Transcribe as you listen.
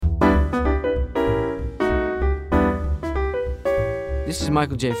This is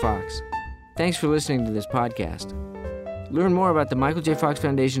Michael J. Fox. Thanks for listening to this podcast. Learn more about the Michael J. Fox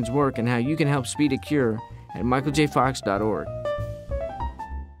Foundation's work and how you can help speed a cure at michaeljfox.org.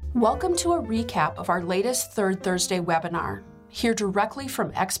 Welcome to a recap of our latest Third Thursday webinar. Hear directly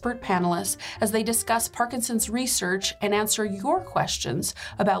from expert panelists as they discuss Parkinson's research and answer your questions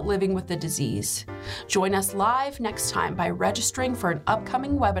about living with the disease. Join us live next time by registering for an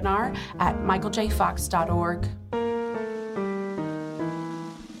upcoming webinar at michaeljfox.org.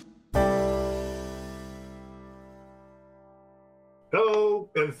 Hello,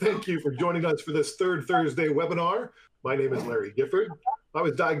 and thank you for joining us for this Third Thursday webinar. My name is Larry Gifford. I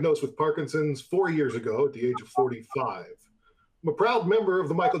was diagnosed with Parkinson's 4 years ago at the age of 45. I'm a proud member of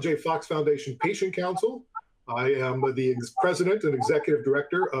the Michael J. Fox Foundation Patient Council. I am the president and executive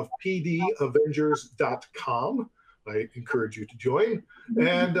director of pdavengers.com. I encourage you to join.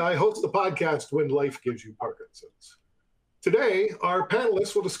 And I host the podcast When Life Gives You Parkinson's. Today, our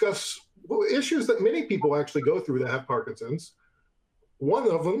panelists will discuss issues that many people actually go through that have Parkinson's. One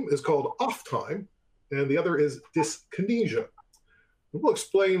of them is called off time, and the other is dyskinesia. We'll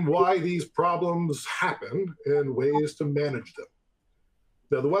explain why these problems happen and ways to manage them.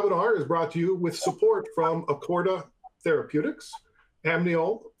 Now, the webinar is brought to you with support from Accorda Therapeutics,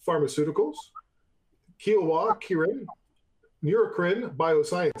 Amneal Pharmaceuticals, Kyowa Kirin, Neurocrine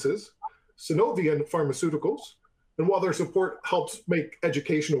Biosciences, Synovian Pharmaceuticals, and while their support helps make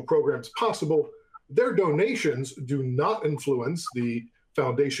educational programs possible, their donations do not influence the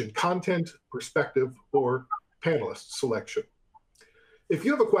foundation content, perspective, or panelist selection. If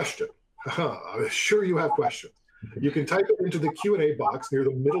you have a question, I'm sure you have questions, you can type it into the Q&A box near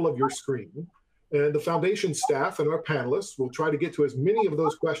the middle of your screen, and the foundation staff and our panelists will try to get to as many of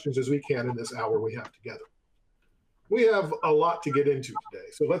those questions as we can in this hour we have together. We have a lot to get into today,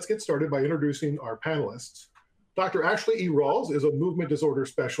 so let's get started by introducing our panelists. Dr. Ashley E. Rawls is a movement disorder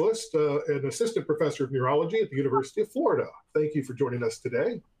specialist and assistant professor of neurology at the University of Florida. Thank you for joining us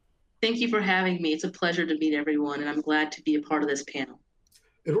today. Thank you for having me. It's a pleasure to meet everyone, and I'm glad to be a part of this panel.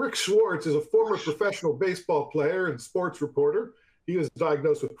 And Rick Schwartz is a former professional baseball player and sports reporter. He was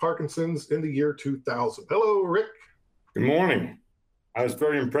diagnosed with Parkinson's in the year 2000. Hello, Rick. Good morning. I was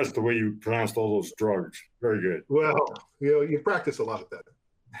very impressed the way you pronounced all those drugs. Very good. Well, you practice a lot of that.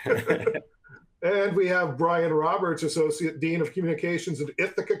 And we have Brian Roberts, Associate Dean of Communications at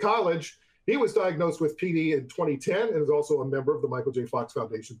Ithaca College. He was diagnosed with PD in 2010 and is also a member of the Michael J. Fox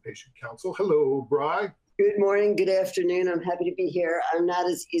Foundation Patient Council. Hello, Brian. Good morning, good afternoon. I'm happy to be here. I'm not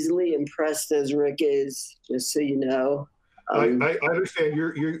as easily impressed as Rick is, just so you know. I understand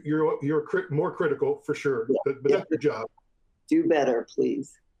you're more critical for sure, but that's your job. Do better,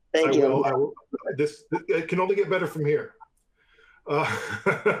 please. Thank you. It can only get better from here.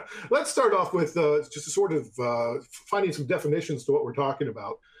 Let's start off with just a sort of finding some definitions to what we're talking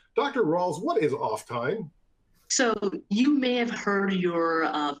about. Dr. Rawls, what is off time? So you may have heard your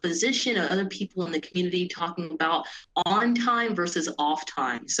physician or other people in the community talking about on time versus off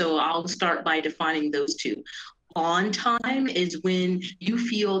time. So I'll start by defining those two. On time is when you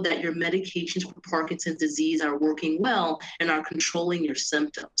feel that your medications for Parkinson's disease are working well and are controlling your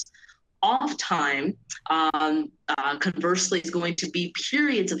symptoms. Off time, conversely, is going to be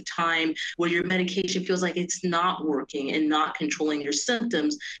periods of time where your medication feels like it's not working and not controlling your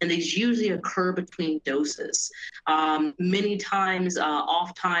symptoms, and these usually occur between doses. Many times,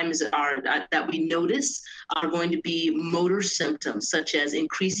 off times that we notice are going to be motor symptoms, such as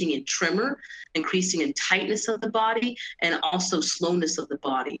increasing in tremor, increasing in tightness of the body, and also slowness of the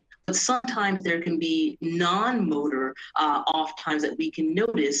body. But sometimes there can be non-motor off times that we can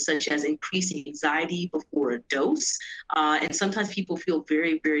notice, such as increasing anxiety before a dose. And sometimes people feel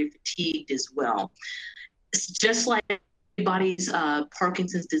very, very fatigued as well. It's just like everybody's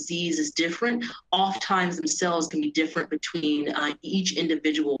Parkinson's disease is different, off times themselves can be different between each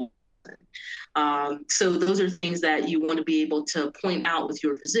individual. So those are things that you want to be able to point out with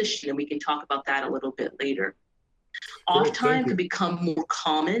your physician, and we can talk about that a little bit later. Off time can become more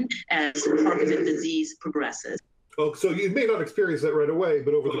common as Parkinson's disease progresses. Oh, so you may not experience that right away,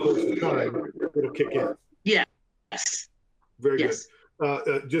 but over the course of time, it'll kick in. Yes. Very good.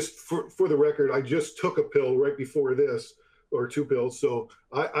 Just for the record, I just took a pill right before this, or 2 pills. So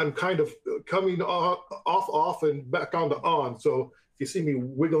I'm kind of coming off, and back on to on. So if you see me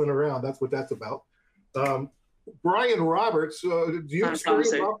wiggling around, that's what that's about. Brian Roberts, do you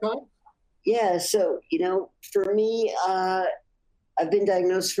experience off time? Yeah, so, for me, I've been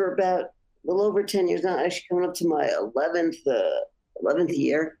diagnosed for about a little over 10 years now, actually coming up to my 11th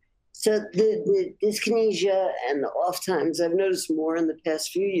year. So the dyskinesia and the off times I've noticed more in the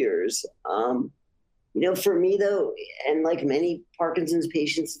past few years. For me though, and like many Parkinson's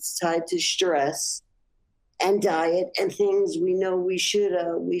patients, it's tied to stress and diet and things we know we should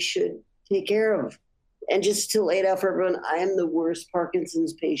take care of. And just to lay it out for everyone, I am the worst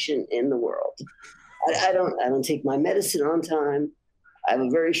Parkinson's patient in the world. I don't take my medicine on time. I have a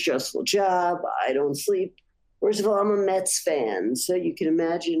very stressful job. I don't sleep. First of all, I'm a Mets fan, so you can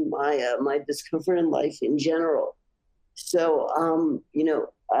imagine my discomfort in life in general. So,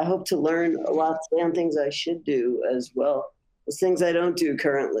 I hope to learn a lot on things I should do as well as things I don't do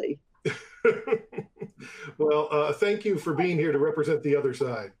currently. Well, thank you for being here to represent the other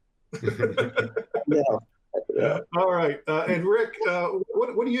side. Yeah. All right. And Rick,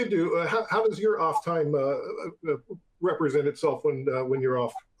 what do you do? How does your off time represent itself when you're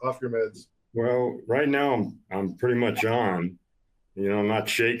off your meds? Well, right now I'm pretty much on. I'm not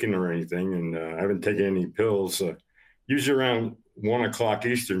shaking or anything, and I haven't taken any pills. Usually around 1 o'clock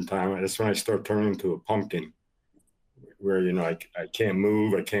Eastern time, that's when I start turning into a pumpkin, where I can't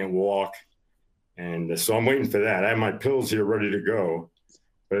move, I can't walk, and so I'm waiting for that. I have my pills here ready to go,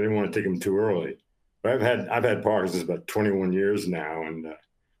 but I didn't want to take them too early. But I've had Parkinson's about 21 years now, and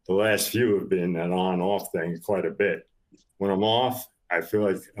the last few have been an on-off thing quite a bit. When I'm off, I feel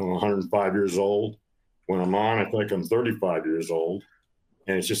like I'm 105 years old. When I'm on, I feel like I'm 35 years old,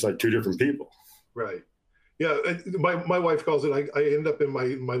 and it's just like two different people. Right. Yeah. My wife calls it, I end up in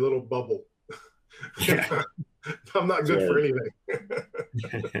my little bubble. Yeah. I'm not good for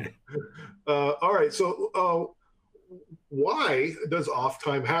anything. All right. So why does off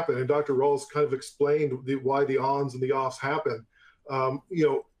time happen? And Dr. Rawls kind of explained why the ons and the offs happen.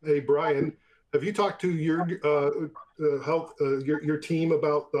 Hey, Brian, have you talked to your your team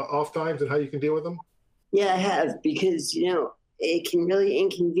about the off times and how you can deal with them? Yeah, I have, because, it can really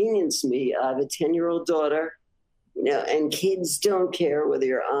inconvenience me. I have a 10-year-old daughter, and kids don't care whether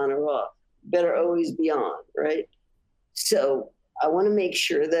you're on or off. Better always be on, right? So I want to make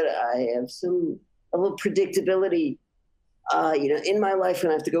sure that I have some level of predictability, in my life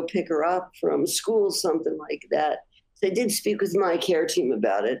when I have to go pick her up from school, something like that. So I did speak with my care team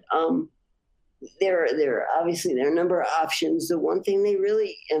about it. There are a number of options. The one thing they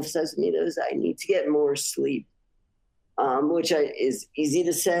really emphasized to me, though, is I need to get more sleep, which is easy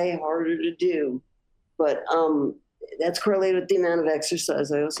to say, harder to do. But that's correlated with the amount of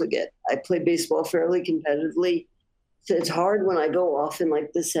exercise I also get. I play baseball fairly competitively, so it's hard when I go off in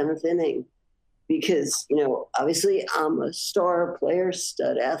like the 7th inning because, obviously I'm a star player,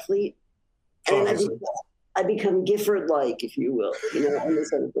 stud athlete, and I become Gifford-like, if you will, in the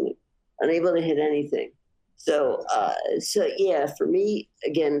 7th inning, unable to hit anything. So yeah, for me,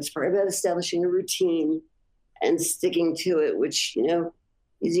 again, it's probably about establishing a routine and sticking to it, which,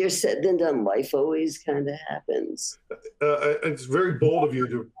 easier said than done. Life always kind of happens. It's very bold of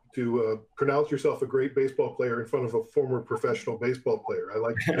you to pronounce yourself a great baseball player in front of a former professional baseball player. I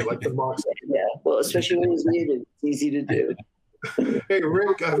like the moxie. Yeah, well, especially when it's muted, it's easy to do. Hey,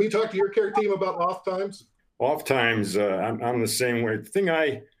 Rick, have you talked to your care team about off times? Off times, I'm the same way. The thing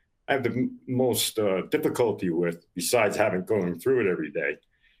I have the most difficulty with, besides going through it every day,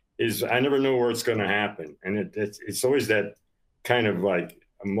 is I never know where it's going to happen, and it's always that kind of like,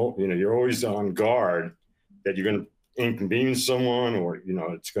 you're always on guard that you're going to inconvenience someone, or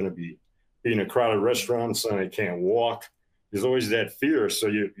it's going to be in a crowded restaurant, so I can't walk. There's always that fear.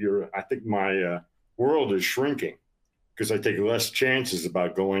 So I think my world is shrinking because I take less chances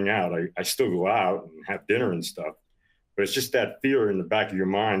about going out. I still go out and have dinner and stuff, but it's just that fear in the back of your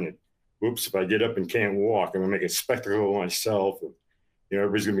mind that, whoops, if I get up and can't walk, I'm gonna make a spectacle of myself. And,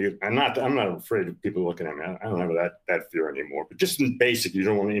 everybody's gonna be. I'm not afraid of people looking at me. I don't have that fear anymore. But just in basic, you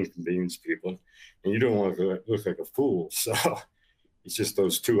don't want to inconvenience people, and you don't want to look like a fool. So it's just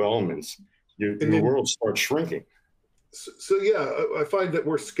those two elements. Your world starts shrinking. So yeah, I find that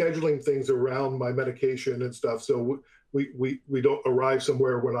we're scheduling things around my medication and stuff. So we don't arrive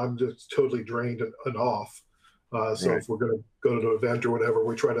somewhere when I'm just totally drained and off. So if we're going to go to an event or whatever,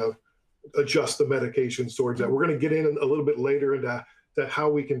 we try to adjust the medications towards that. We're going to get in a little bit later into how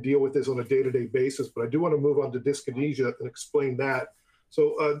we can deal with this on a day-to-day basis, but I do want to move on to dyskinesia and explain that.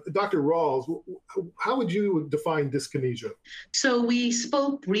 So Dr. Rawls, how would you define dyskinesia? So we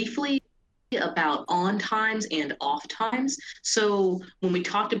spoke briefly about on times and off times. So when we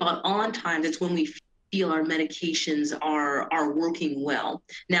talked about on times, it's when we feel our medications are working well.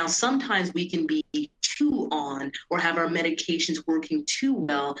 Now, sometimes we can be too on or have our medications working too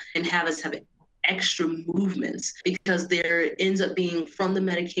well and have us have extra movements, because there ends up being, from the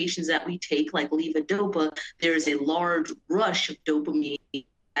medications that we take, like levodopa, there's a large rush of dopamine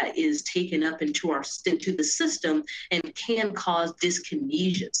is taken up into the system and can cause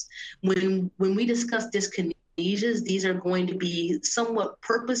dyskinesias. When we discuss dyskinesias, these are going to be somewhat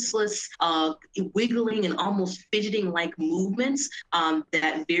purposeless, wiggling and almost fidgeting like movements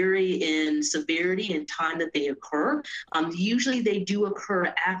that vary in severity and time that they occur. Usually they do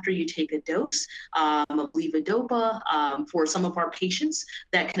occur after you take a dose of levodopa. For some of our patients,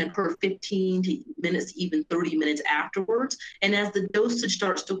 that can occur 15 minutes, even 30 minutes afterwards. And as the dosage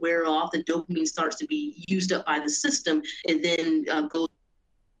starts to wear off, the dopamine starts to be used up by the system, and then goes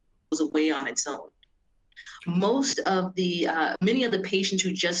away on its own. Many of the patients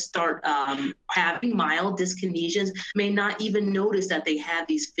who just start having mild dyskinesias may not even notice that they have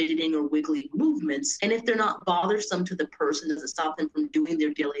these fidgeting or wiggly movements. And if they're not bothersome to the person, doesn't stop them from doing their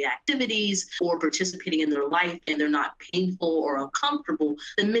daily activities or participating in their life, and they're not painful or uncomfortable,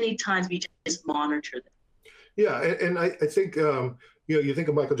 then many times we just monitor them. Yeah, and I think, you think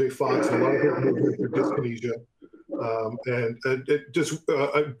of Michael J. Fox and a lot of his movement through dyskinesia.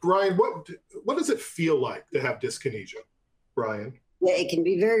 Brian, what does it feel like to have dyskinesia, Brian? Yeah, it can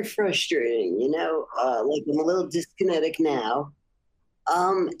be very frustrating, like I'm a little dyskinetic now.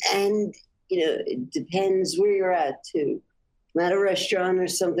 And, it depends where you're at too. I'm at a restaurant or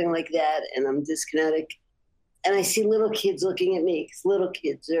something like that, and I'm dyskinetic. And I see little kids looking at me, because little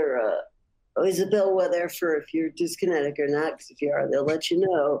kids are always a bellwether for if you're dyskinetic or not, because if you are, they'll let you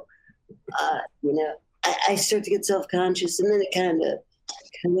know. I start to get self-conscious, and then it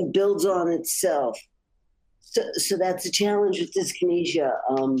kind of builds on itself. So that's a challenge with dyskinesia.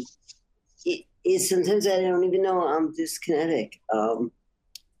 It is sometimes I don't even know I'm dyskinetic.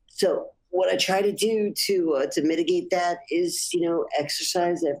 So what I try to do to mitigate that is,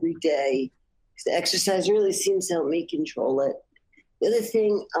 exercise every day. The exercise really seems to help me control it. The other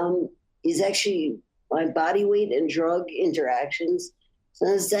thing is actually my body weight and drug interactions. So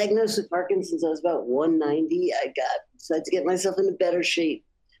I was diagnosed with Parkinson's. I was about 190. I decided to get myself into better shape.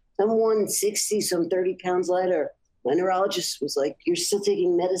 I'm 160, so I'm 30 pounds lighter. My neurologist was like, "You're still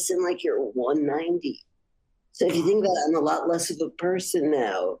taking medicine like you're 190." So if you think about it, I'm a lot less of a person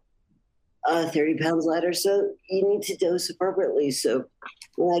now, 30 pounds lighter. So you need to dose appropriately. So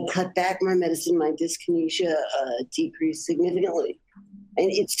when I cut back my medicine, my dyskinesia decreased significantly.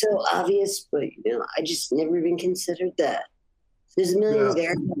 And it's so obvious, but I just never even considered that. There's a million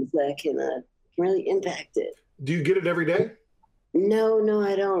variables that can really impact it. Do you get it every day? No,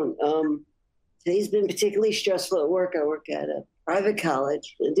 I don't. Today's been particularly stressful at work. I work at a private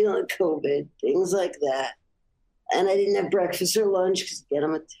college, dealing with COVID, things like that. And I didn't have breakfast or lunch because, again,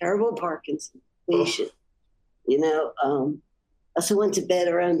 I'm a terrible Parkinson patient. I also went to bed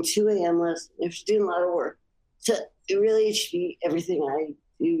around 2 a.m. last night after doing a lot of work. So it should be everything I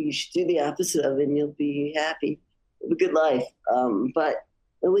do. You should do the opposite of it, and you'll be happy. Have a good life. But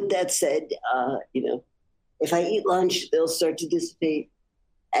with that said, if I eat lunch, they'll start to dissipate.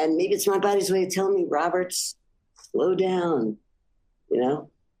 And maybe it's my body's way of telling me, Roberts, slow down, Yeah,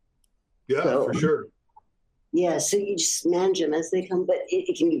 for sure. Yeah, so you just manage them as they come. But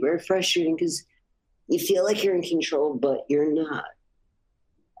it can be very frustrating because you feel like you're in control, but you're not.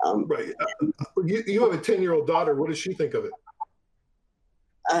 Right. You have a 10-year-old daughter. What does she think of it?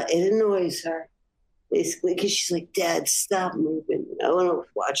 It annoys her. Basically, because she's like, "Dad, stop moving. I want to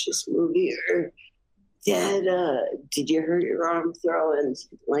watch this movie." Or, "Dad, did you hurt your arm throwing?"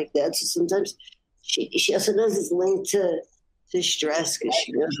 Something like that. So sometimes she also knows it's linked to stress because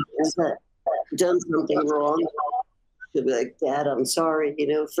she knows she has done something wrong. She'll be like, "Dad, I'm sorry,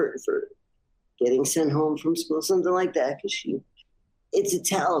 for getting sent home from school," something like that. Because it's a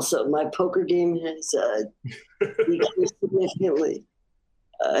tell. So my poker game has decreased significantly.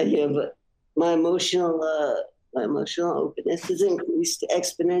 But my emotional openness has increased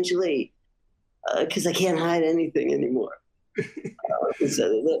exponentially because I can't hide anything anymore.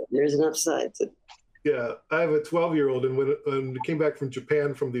 So there's an upside to. Yeah, I have a 12-year-old, and when I came back from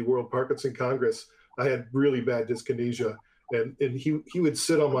Japan from the World Parkinson Congress, I had really bad dyskinesia, and he would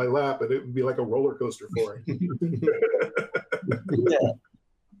sit on my lap, and it would be like a roller coaster for him.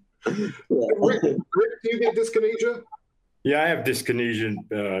 Rick, do you get dyskinesia? Yeah, I have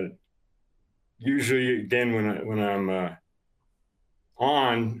dyskinesia. Usually, again, when I'm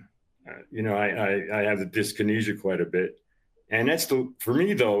on, I have the dyskinesia quite a bit, and for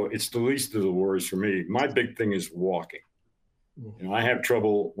me though, it's the least of the worries for me. My big thing is walking. I have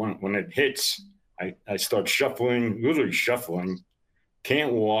trouble when it hits. I start literally shuffling,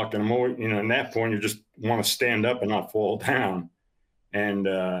 can't walk, and I'm always, at that point, you just want to stand up and not fall down, and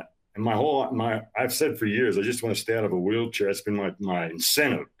I've said for years, I just want to stay out of a wheelchair. That's been my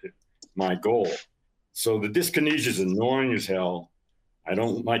incentive, my goal. So the dyskinesia is annoying as hell. I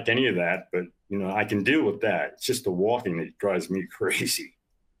don't like any of that, but I can deal with that. It's just the walking that drives me crazy.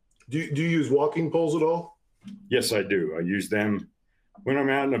 Do you use walking poles at all? Yes, I do. I use them when I'm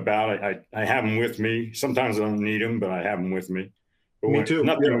out and about. I have them with me. Sometimes I don't need them, but I have them with me. But Me too.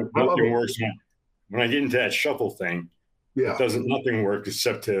 Nothing works when I get into that shuffle thing. Yeah, nothing works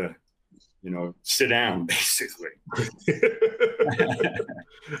except to sit down, basically.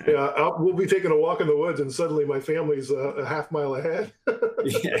 Yeah, we'll be taking a walk in the woods, and suddenly my family's a half mile ahead.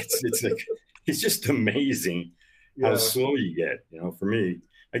 Yeah, it's just amazing how slow you get. For me,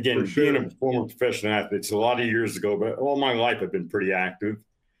 again, being a former professional athlete, it's a lot of years ago, but all my life I've been pretty active,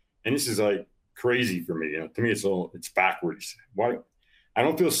 and this is like crazy for me. To me, it's backwards. Why? I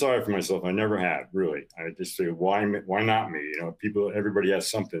don't feel sorry for myself. I never have, really. I just say, why not me? Everybody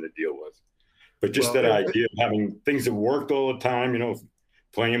has something to deal with. But just that idea of having things that worked all the time,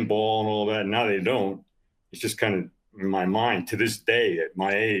 playing ball and all that, now they don't. It's just kind of in my mind to this day at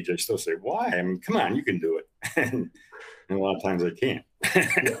my age, I still say, why? I mean, come on, you can do it. And a lot of times I can't.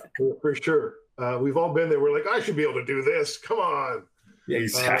 Yeah, for sure. We've all been there. We're like, I should be able to do this. Come on. Yeah,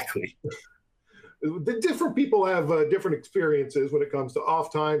 exactly. The different people have different experiences when it comes to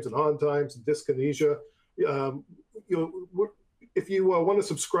off times and on times and dyskinesia. If you want to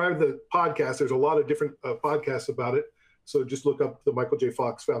subscribe to the podcast, there's a lot of different podcasts about it. So just look up the Michael J.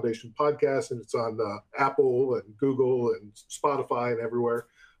 Fox Foundation podcast, and it's on Apple and Google and Spotify and everywhere.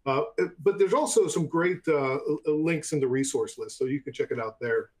 But there's also some great links in the resource list, so you can check it out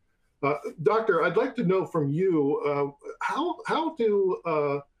there. Doctor, I'd like to know from you,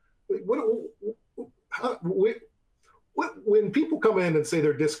 when people come in and say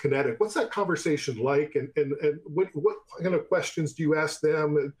they're dyskinetic, what's that conversation like, and what kind of questions do you ask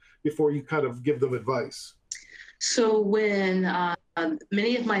them before you kind of give them advice? So when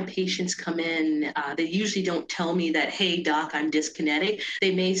many of my patients come in, they usually don't tell me that, hey, doc, I'm dyskinetic.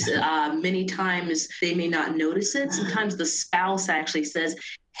 They may, many times they may not notice it. Sometimes the spouse actually says,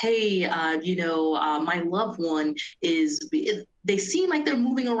 hey, my loved one they seem like they're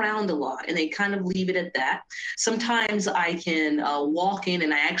moving around a lot, and they kind of leave it at that. Sometimes I can walk in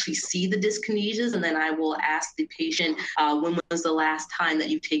and I actually see the dyskinesias, and then I will ask the patient, when was the last time that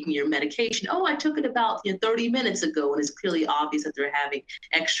you've taken your medication? Oh, I took it about 30 minutes ago, and it's clearly obvious that they're having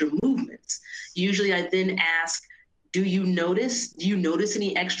extra movements. Usually I then ask, do you notice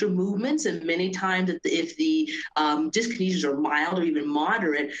any extra movements? And many times if the dyskinesias are mild or even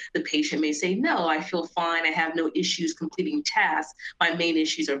moderate, the patient may say, no, I feel fine. I have no issues completing tasks. My main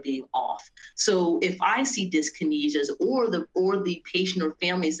issues are being off. So if I see dyskinesias or the patient or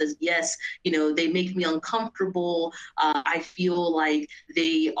family says, yes, they make me uncomfortable. I feel like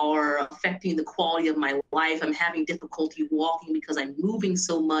they are affecting the quality of my life. I'm having difficulty walking because I'm moving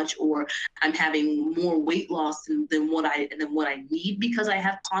so much, or I'm having more weight loss than what I need because I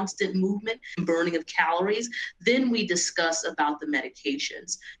have constant movement and burning of calories. Then we discuss about the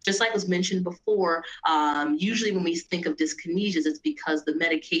medications. Just like was mentioned before, usually when we think of dyskinesias, it's because the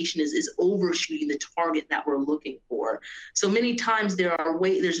medication is overshooting the target that we're looking for. So many times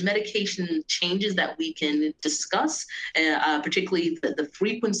there's medication changes that we can discuss, particularly the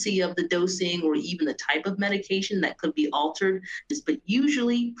frequency of the dosing or even the type of medication that could be altered. But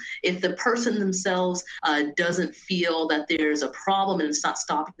usually if the person themselves doesn't feel that there's a problem and it's not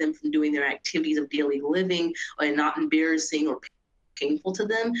stopping them from doing their activities of daily living or not embarrassing or painful to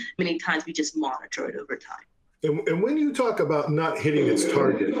them, many times we just monitor it over time. And when you talk about not hitting its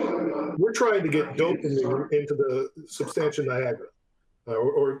target, we're trying to get dopamine into the substantia nigra,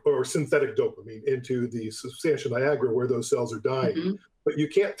 or synthetic dopamine into the substantia nigra where those cells are dying. Mm-hmm. But you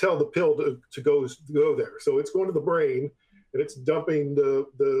can't tell the pill to go there. So it's going to the brain and it's dumping the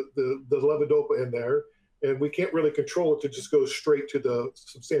levodopa in there. And we can't really control it to just go straight to the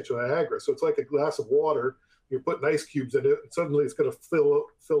substantia nigra. So it's like a glass of water. You're putting ice cubes in it, and suddenly it's going to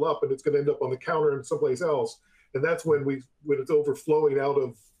fill up, and it's going to end up on the counter and someplace else. And that's when it's overflowing out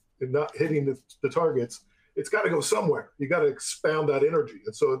of and not hitting the targets. It's got to go somewhere. You got to expound that energy,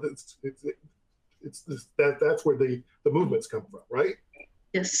 and so that's where the movements come from, right?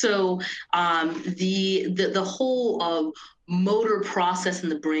 Yes. So the whole motor process in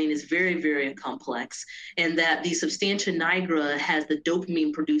the brain is very, very complex, and that the substantia nigra has the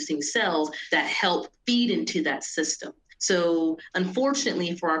dopamine producing cells that help feed into that system. So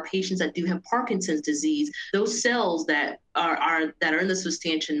unfortunately for our patients that do have Parkinson's disease, those cells that that are in the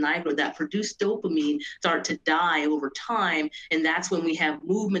substantia nigra that produce dopamine start to die over time. And that's when we have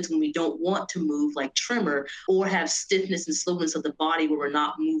movements when we don't want to move, like tremor, or have stiffness and slowness of the body where we're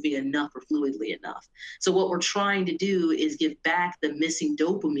not moving enough or fluidly enough. So what we're trying to do is give back the missing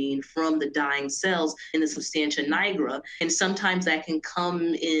dopamine from the dying cells in the substantia nigra. And sometimes that can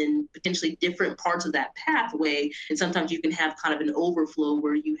come in potentially different parts of that pathway. And sometimes you can have kind of an overflow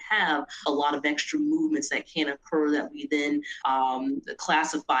where you have a lot of extra movements that can occur that we then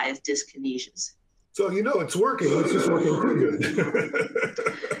classify as dyskinesias. So it's working. It's just working too good.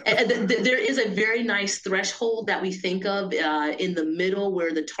 And there is a very nice threshold that we think of in the middle,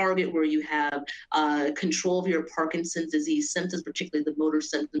 where the target where you have control of your Parkinson's disease symptoms, particularly the motor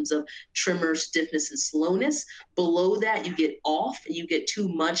symptoms of tremor, stiffness, and slowness. Below that, you get off, and you get too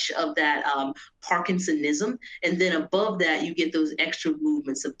much of that Parkinsonism. And then above that, you get those extra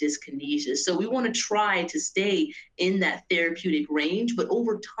movements of dyskinesia. So we want to try to stay in that therapeutic range, but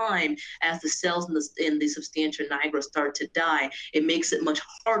over time, as the cells in the substantia nigra start to die, it makes it much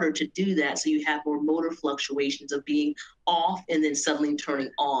harder to do that. So you have more motor fluctuations of being off and then suddenly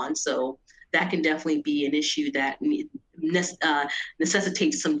turning on. So that can definitely be an issue that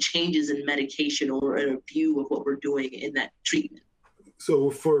necessitates some changes in medication or a view of what we're doing in that treatment.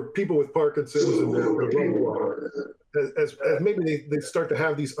 So for people with Parkinson's and as maybe they start to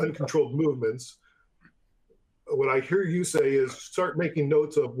have these uncontrolled movements, what I hear you say is start making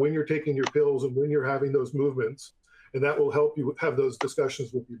notes of when you're taking your pills and when you're having those movements, and that will help you have those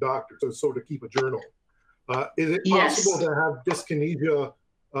discussions with your doctor. So sort of keep a journal. Is it possible to have dyskinesia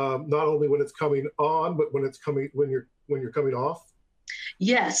not only when it's coming on, but when you're coming off?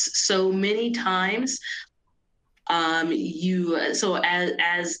 Yes. So many times, as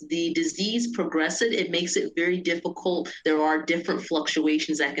the disease progresses, it makes it very difficult. There are different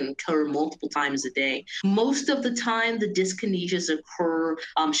fluctuations that can occur multiple times a day. Most of the time, the dyskinesias occur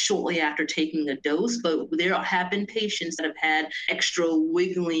shortly after taking a dose, but there have been patients that have had extra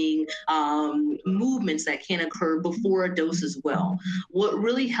wiggling movements that can occur before a dose as well. What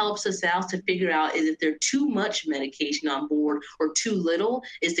really helps us out to figure out is if there's too much medication on board or too little,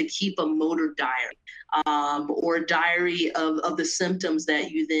 is to keep a motor diary. Or a diary of the symptoms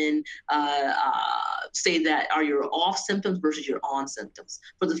that you then say that are your off symptoms versus your on symptoms.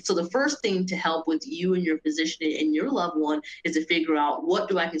 So the first thing to help with you and your physician and your loved one is to figure out, what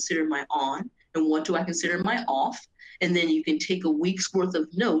do I consider my on and what do I consider my off? And then you can take a week's worth of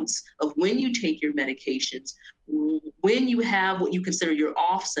notes of when you take your medications, when you have what you consider your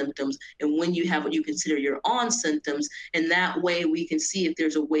off symptoms, and when you have what you consider your on symptoms. And that way we can see if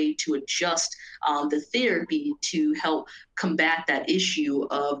there's a way to adjust the therapy to help combat that issue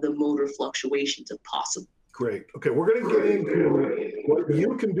of the motor fluctuations if possible. Great. Okay, we're going to get into what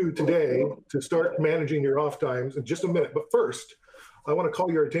you can do today to start managing your off times in just a minute. But first, I want to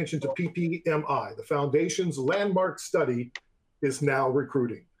call your attention to PPMI. The Foundation's landmark study is now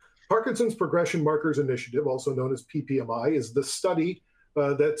recruiting. Parkinson's Progression Markers Initiative, also known as PPMI, is the study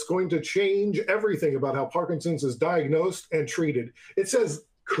that's going to change everything about how Parkinson's is diagnosed and treated. It says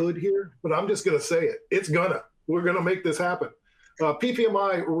could here, but I'm just going to say it. It's gonna. We're going to make this happen.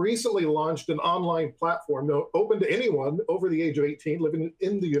 PPMI recently launched an online platform open to anyone over the age of 18 living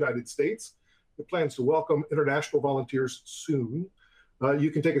in the United States. It plans to welcome international volunteers soon.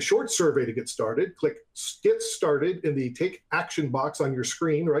 You can take a short survey to get started. Click Get Started in the Take Action box on your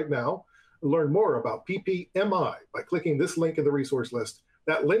screen right now. Learn more about PPMI by clicking this link in the resource list.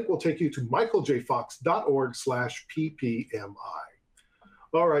 That link will take you to michaeljfox.org/PPMI.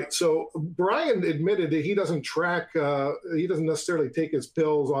 All right, so Brian admitted that he doesn't necessarily take his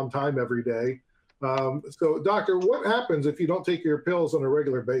pills on time every day. So doctor, what happens if you don't take your pills on a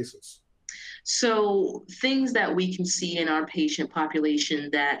regular basis? So things that we can see in our patient population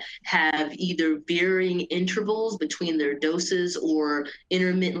that have either varying intervals between their doses or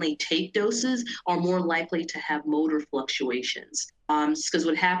intermittently take doses are more likely to have motor fluctuations. Because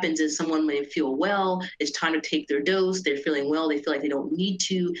what happens is someone may feel well, it's time to take their dose, they're feeling well, they feel like they don't need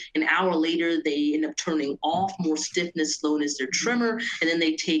to. An hour later, they end up turning off, more stiffness, slowness, their tremor, and then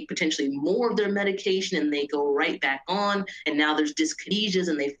they take potentially more of their medication and they go right back on, and now there's dyskinesias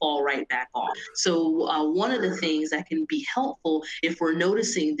and they fall right back off. So one of the things that can be helpful if we're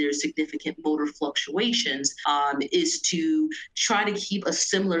noticing there's significant motor fluctuations is to try to keep a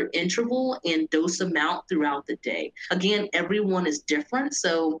similar interval and dose amount throughout the day. Again, everyone is different,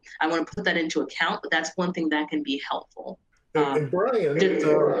 so I want to put that into account, but that's one thing that can be helpful. And Brian,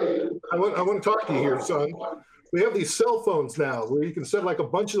 I want to talk to you here, son. We have these cell phones now where you can set like a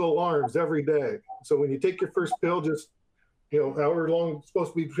bunch of alarms every day. So when you take your first pill, just, however long it's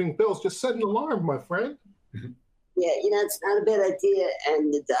supposed to be between pills, just set an alarm, my friend. Yeah, it's not a bad idea.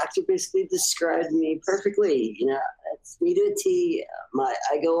 And the doctor basically described me perfectly. It's me to a T.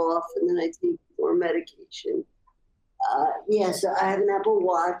 I go off and then I take more medication. So I have an Apple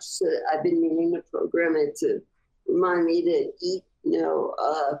Watch. So I've been meaning to program it to remind me to eat,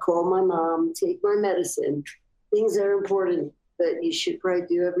 call my mom, take my medicine, things that are important that you should probably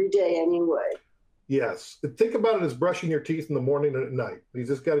do every day anyway. Yes. Think about it as brushing your teeth in the morning and at night. You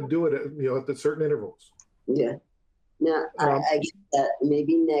just got to do it at the certain intervals. Yeah. Now, I get that.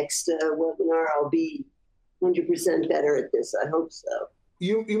 Maybe next webinar I'll be 100% better at this. I hope so.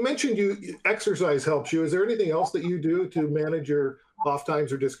 You mentioned exercise helps you. Is there anything else that you do to manage your off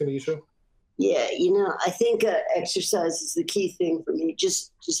times or dyskinesia? Yeah, I think exercise is the key thing for me.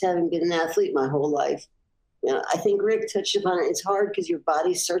 Just having been an athlete my whole life. I think Rick touched upon it. It's hard because your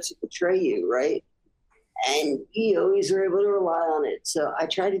body starts to betray you, right? And you always were able to rely on it. So I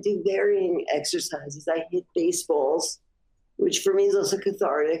try to do varying exercises. I hit baseballs, which for me is also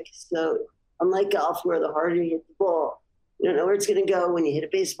cathartic. So unlike golf, where the harder you hit the ball, you don't know where it's going to go. When you hit a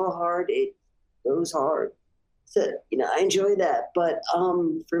baseball hard, it goes hard. So, I enjoy that. But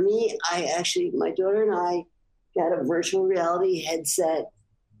for me, my daughter and I got a virtual reality headset.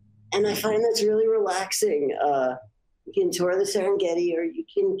 And I find that's really relaxing. You can tour the Serengeti or you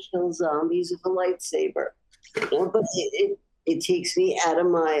can kill zombies with a lightsaber. But it takes me out of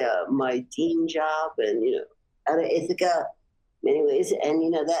my team job and, out of Ithaca in many ways.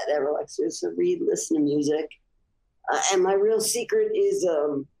 And, that relaxes. So read, listen to music. And my real secret is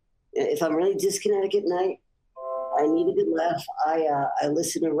if I'm really dyskinetic at night, I need a good laugh. I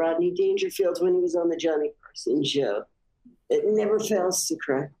listen to Rodney Dangerfield when he was on the Johnny Carson show. It never fails to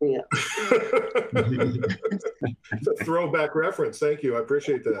crack me up. It's a throwback reference. Thank you. I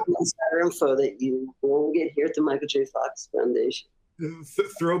appreciate that. Insider info that you won't get here at the Michael J. Fox Foundation.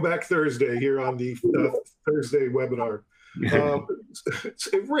 Throwback Thursday here on the Thursday webinar.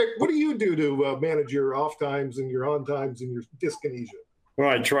 Rick, what do you do to manage your off times and your on times and your dyskinesia? Well,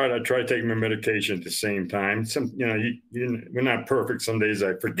 I try to take my medication at the same time. We're not perfect. Some days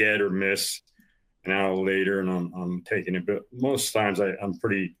I forget or miss an hour later, and I'm taking it. But most times I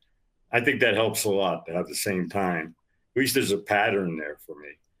think that helps a lot to have the same time. At least there's a pattern there for me.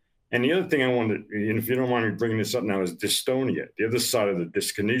 And the other thing I wanted, and if you don't mind me bringing this up now, is dystonia. The other side of the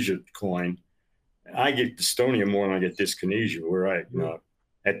dyskinesia coin. I get dystonia more than I get dyskinesia, where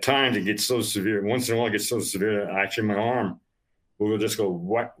at times it gets so severe. Once in a while it gets so severe that actually my arm will just go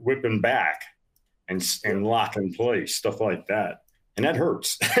whipping back and lock in place, stuff like that. And that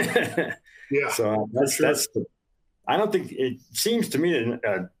hurts. Yeah. So I don't think, it seems to me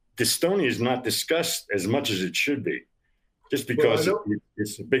that dystonia is not discussed as much as it should be, just because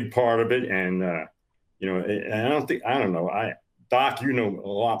it's a big part of it. And, and I don't know. Doc, you know a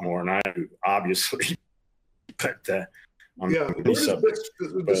lot more than I do, obviously. But where does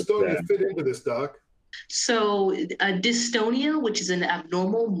dystonia fit into this, Doc? So dystonia, which is an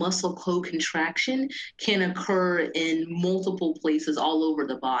abnormal muscle co-contraction, can occur in multiple places all over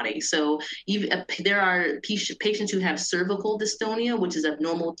the body. So there are patients who have cervical dystonia, which is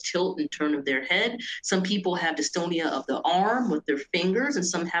abnormal tilt and turn of their head. Some people have dystonia of the arm with their fingers, and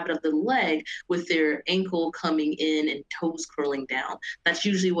some have it of the leg with their ankle coming in and toes curling down. That's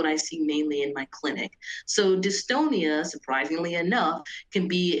usually what I see mainly in my clinic. So dystonia, surprisingly enough, can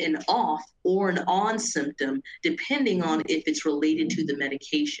be an off or an on symptom, depending on if it's related to the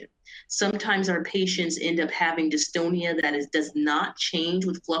medication. Sometimes our patients end up having dystonia that does not change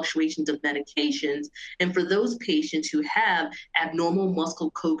with fluctuations of medications. And for those patients who have abnormal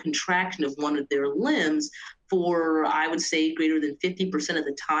muscle co-contraction of one of their limbs, for, I would say, greater than 50% of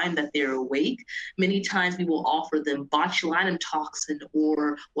the time that they're awake, many times we will offer them botulinum toxin,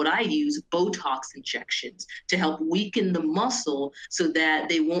 or what I use, Botox injections, to help weaken the muscle so that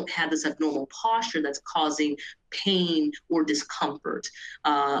they won't have this abnormal posture that's causing pain or discomfort.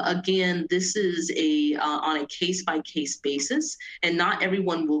 Again, this is on a case-by-case basis, and not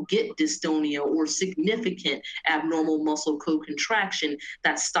everyone will get dystonia or significant abnormal muscle co-contraction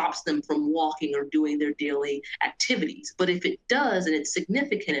that stops them from walking or doing their daily activities. But if it does, and it's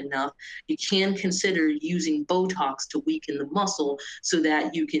significant enough, you can consider using Botox to weaken the muscle so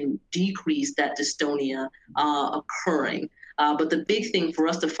that you can decrease that dystonia occurring. But the big thing for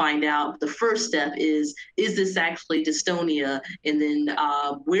us to find out, the first step is this actually dystonia? And then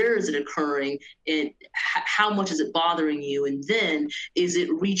where is it occurring? And how much is it bothering you? And then is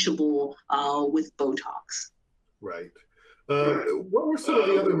it reachable with Botox? Right. What were some of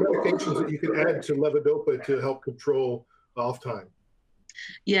the other medications that you could add to levodopa to help control off time?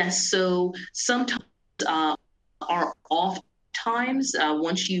 Yes, so sometimes our off times,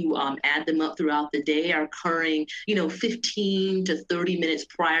 once you add them up throughout the day, are occurring, 15 to 30 minutes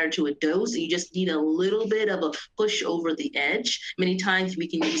prior to a dose. You just need a little bit of a push over the edge. Many times we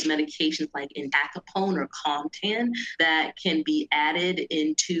can use medications like Indapamide or Comtan that can be added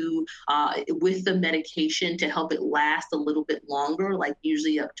into with the medication to help it last a little bit longer, like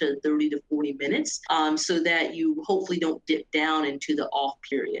usually up to 30 to 40 minutes, so that you hopefully don't dip down into the off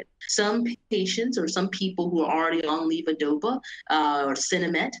period. Some patients or some people who are already on levodopa or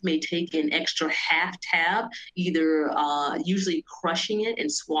Sinemet may take an extra half tab, either usually crushing it and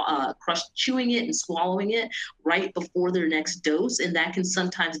chewing it and swallowing it right before their next dose, and that can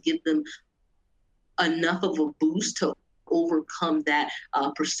sometimes give them enough of a boost to overcome that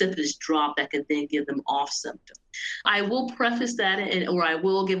precipitous drop that could then give them off symptoms. I will preface that, or I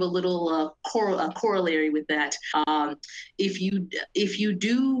will give a little corollary with that. If you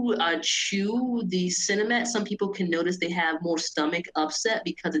do chew the Sinemet, some people can notice they have more stomach upset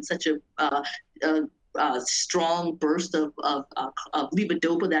because it's such a strong burst of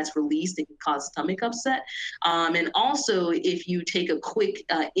levodopa that's released. It can cause stomach upset. And also, if you take a quick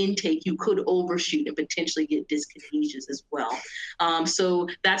intake, you could overshoot and potentially get dyskinesias as well. So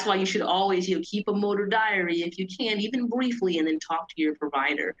that's why you should always keep a motor diary if you can, even briefly, and then talk to your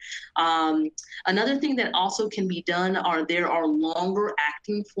provider. Another thing that also can be done there are longer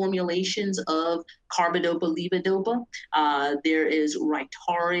acting formulations of carbidopa levodopa. There is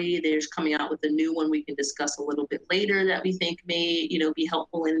Rytari. There's coming out with a new one we can discuss a little bit later that we think may be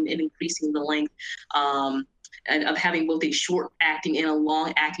helpful in increasing the length and of having both a short acting and a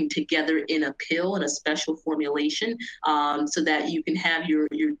long acting together in a pill in a special formulation, so that you can have your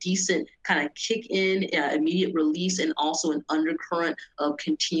decent kind of kick in, immediate release, and also an undercurrent of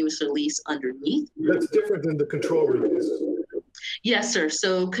continuous release underneath. That's different than the control release. Yes, sir.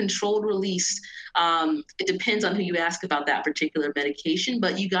 So controlled release, it depends on who you ask about that particular medication,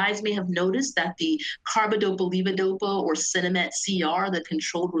 but you guys may have noticed that the carbidopa levodopa or Sinemet CR, the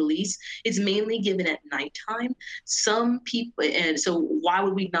controlled release, is mainly given at nighttime. Some people, and so why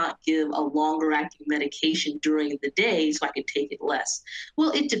would we not give a longer acting medication during the day so I could take it less?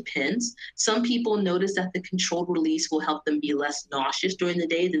 Well, it depends. Some people notice that the controlled release will help them be less nauseous during the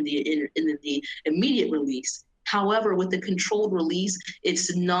day than the immediate release. However, with the controlled release,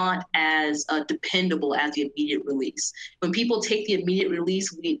 it's not as dependable as the immediate release. When people take the immediate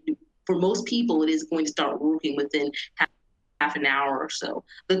release, for most people, it is going to start working within half an hour or so.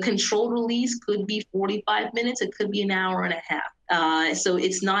 The controlled release could be 45 minutes. It could be an hour and a half. So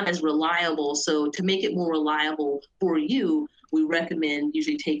it's not as reliable. So to make it more reliable for you, we recommend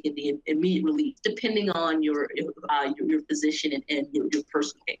usually taking the immediate release, depending on your physician and your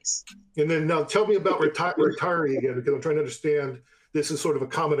personal case. And then now tell me about Rytari again, because I'm trying to understand, this is sort of a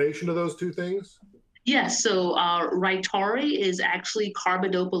combination of those two things? Yes, so Rytari is actually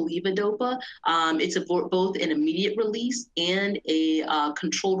carbidopa levodopa. It's both an immediate release and a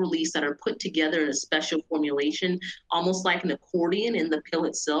controlled release that are put together in a special formulation, almost like an accordion in the pill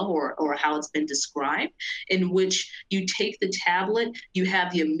itself, or how it's been described, in which you take the tablet, you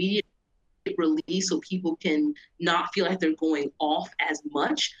have the immediate release so people can not feel like they're going off as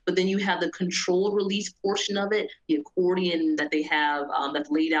much, but then you have the controlled release portion of it, the accordion that they have that's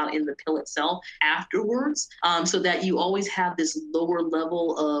laid out in the pill itself afterwards, so that you always have this lower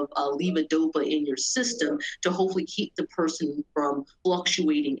level of levodopa in your system to hopefully keep the person from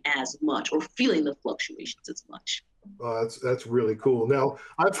fluctuating as much or feeling the fluctuations as much. That's really cool. Now,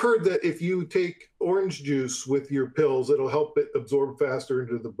 I've heard that if you take orange juice with your pills, it'll help it absorb faster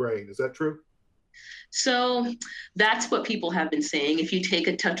into the brain. Is that true? So that's what people have been saying. If you take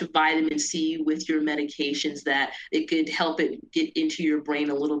a touch of vitamin C with your medications, that it could help it get into your brain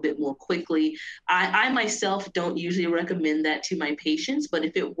a little bit more quickly. I myself don't usually recommend that to my patients, but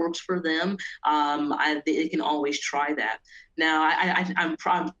if it works for them, they can always try that. Now, I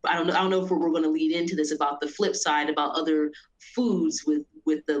don't know if we're going to lead into this about the flip side about other foods with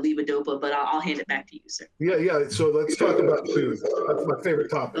the levodopa, but I'll hand it back to you, sir. Yeah. So let's talk about food. That's my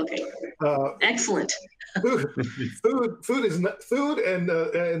favorite topic. Okay. Excellent. Food is not, food and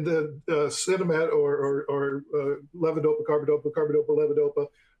the Sinemet or levodopa, carbidopa, levodopa.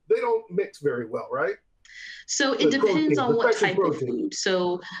 They don't mix very well, right? So it depends on what type of food.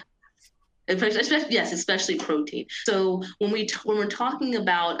 So Especially protein. So when we're talking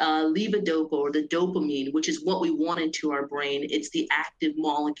about levodopa, or the dopamine, which is what we want into our brain, it's the active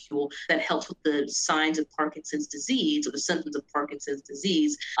molecule that helps with the signs of Parkinson's disease, or the symptoms of Parkinson's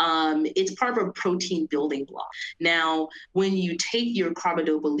disease. It's part of a protein building block. Now, when you take your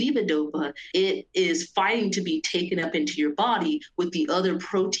carbidopa levodopa, it is fighting to be taken up into your body with the other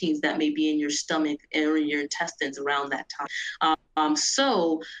proteins that may be in your stomach or in your intestines around that time.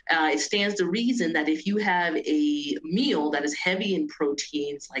 So it stands to reason that if you have a meal that is heavy in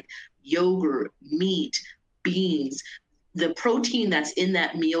proteins like yogurt, meat, beans, the protein that's in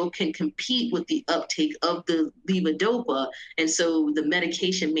that meal can compete with the uptake of the levodopa, and so the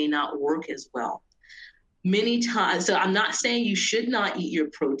medication may not work as well. Many times, so I'm not saying you should not eat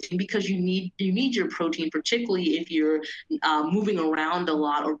your protein, because you need your protein, particularly if you're moving around a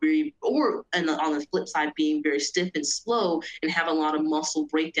lot, or on the flip side, being very stiff and slow and have a lot of muscle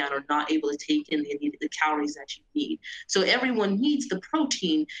breakdown, or not able to take in the calories that you need. So everyone needs the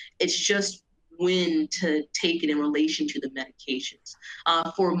protein. It's just when to take it in relation to the medications.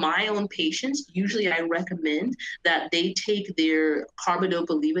 For my own patients, usually I recommend that they take their carbidopa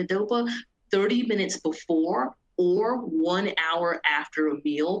levodopa 30 minutes before or 1 hour after a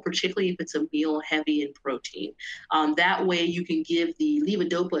meal, particularly if it's a meal heavy in protein. That way you can give the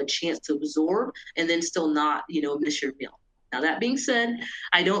levodopa a chance to absorb and then still not, miss your meal. Now, that being said,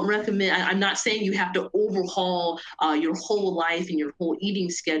 I don't recommend, I'm not saying you have to overhaul your whole life and your whole eating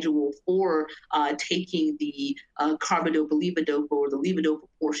schedule for taking the carbidopa levodopa, or the levodopa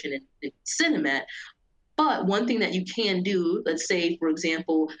portion in Cinemet. But one thing that you can do, let's say, for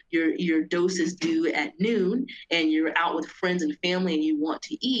example, your dose is due at noon and you're out with friends and family and you want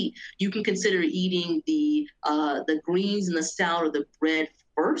to eat, you can consider eating the greens and the salad or the bread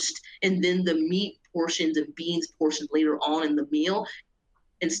first, and then the meat portions and beans portions later on in the meal,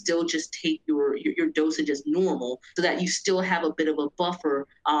 and still just take your dosage as normal, so that you still have a bit of a buffer,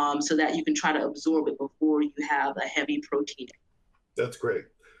 so that you can try to absorb it before you have a heavy protein. That's great.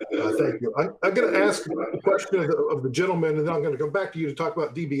 Thank you. I'm going to ask a question of the gentleman, and then I'm going to come back to you to talk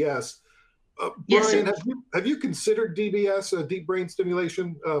about DBS. Yes, Brian, have you considered DBS, deep brain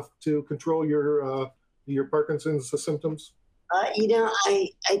stimulation, to control your Parkinson's symptoms? I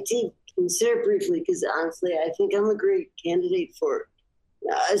did consider briefly, because honestly, I think I'm a great candidate for it.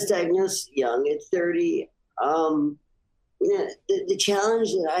 I was diagnosed young at 30. The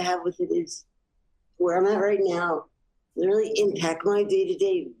challenge that I have with it is where I'm at right now doesn't really impact my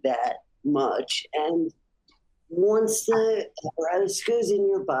day-to-day that much. And once the apparatus goes in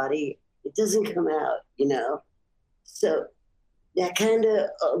your body, it doesn't come out, So that kind of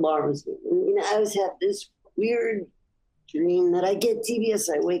alarms me. I always have this weird dream that I get DBS.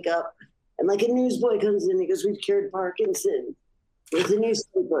 I wake up and like a newsboy comes in and goes, "We've cured Parkinson." With a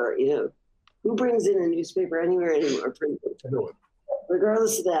newspaper, who brings in a newspaper anywhere anymore?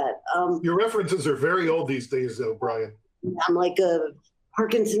 Regardless of that. Your references are very old these days, though, Brian. I'm like a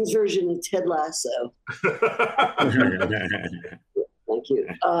Parkinson's version of Ted Lasso. Thank you.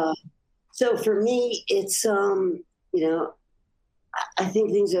 So for me, it's, I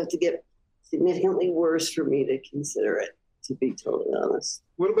think things have to get significantly worse for me to consider it, to be totally honest.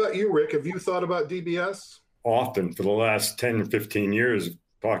 What about you, Rick? Have you thought about DBS? Often for the last 10 or 15 years,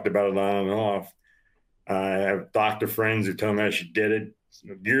 talked about it on and off. I have doctor friends who tell me I should get it.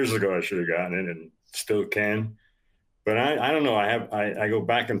 Years ago, I should have gotten it and still can. But I don't know. I go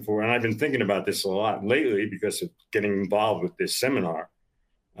back and forth, and I've been thinking about this a lot lately because of getting involved with this seminar,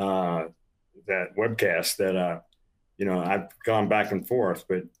 that webcast that, I've gone back and forth.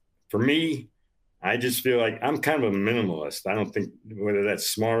 But for me, I just feel like I'm kind of a minimalist. I don't think whether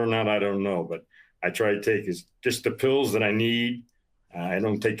that's smart or not, I don't know. But I try to take is just the pills that I need. I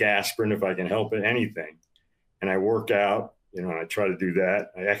don't take aspirin if I can help it, anything. And I work out, I try to do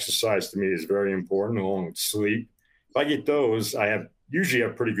that. Exercise to me is very important, along with sleep. If I get those, I usually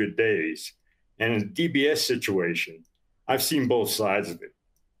have pretty good days. And in the DBS situation, I've seen both sides of it.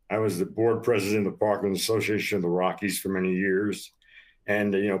 I was the board president of the Parkinson's Association of the Rockies for many years.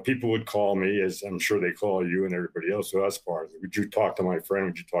 And, people would call me, as I'm sure they call you and everybody else who has Parkinson's. Would you talk to my friend?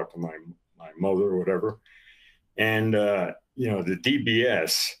 Would you talk to my mother or whatever? And, the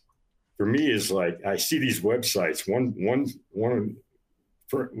DBS for me is like, I see these websites. One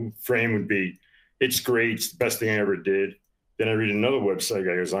frame would be, it's great, it's the best thing I ever did. Then I read another website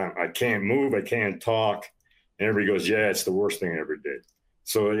that goes, I can't move, I can't talk. And everybody goes, yeah, it's the worst thing I ever did.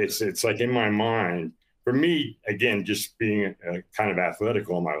 So it's like in my mind, for me, again, just being kind of athletic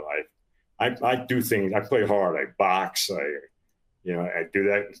all my life, I do things, I play hard, I box, I do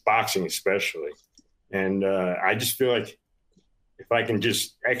that, boxing especially. And I just feel like if I can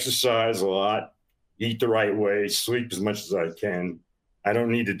just exercise a lot, eat the right way, sleep as much as I can, I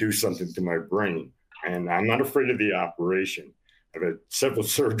don't need to do something to my brain. And I'm not afraid of the operation. I've had several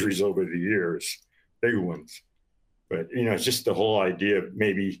surgeries over the years, big ones. But, it's just the whole idea of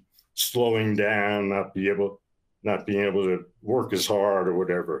maybe slowing down, not being able to work as hard or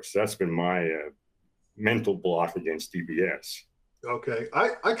whatever. So that's been my mental block against DBS. Okay.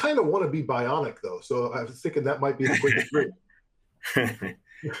 I kind of want to be bionic, though. So I was thinking that might be the quickest route. But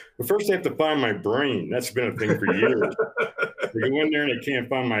first, I have to find my brain. That's been a thing for years. They go in there and they can't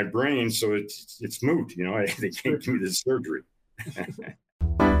find my brain, so it's moot. They can't give me the surgery.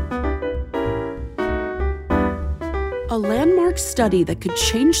 A landmark study that could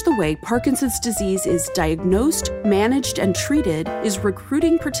change the way Parkinson's disease is diagnosed, managed, and treated is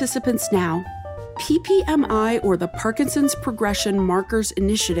recruiting participants now. PPMI, or the Parkinson's Progression Markers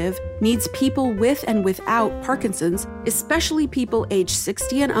Initiative, needs people with and without Parkinson's, especially people age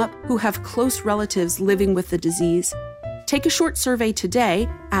 60 and up who have close relatives living with the disease. Take a short survey today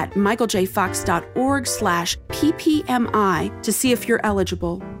at michaeljfox.org/PPMI to see if you're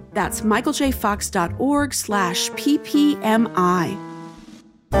eligible. That's michaeljfox.org/PPMI.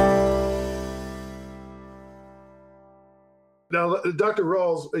 Now, Dr.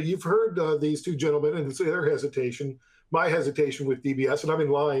 Rawls, you've heard these two gentlemen and their hesitation, my hesitation with DBS, and I'm in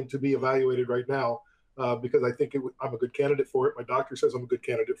line to be evaluated right now because I think I'm a good candidate for it. My doctor says I'm a good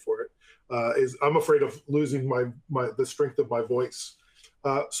candidate for it. I'm afraid of losing the strength of my voice.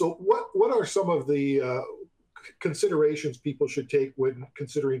 So what are some of the considerations people should take when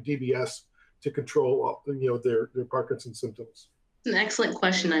considering DBS to control their Parkinson's symptoms? It's an excellent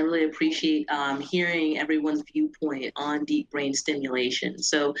question. I really appreciate hearing everyone's viewpoint on deep brain stimulation.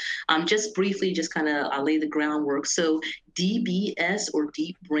 So just briefly, I'll lay the groundwork. So DBS, or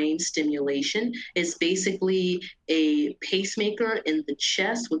deep brain stimulation, is basically a pacemaker in the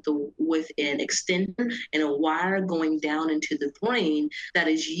chest with an extender and a wire going down into the brain that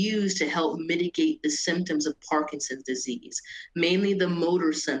is used to help mitigate the symptoms of Parkinson's disease, mainly the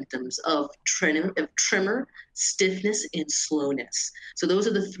motor symptoms of tremor, stiffness, and slowness. So those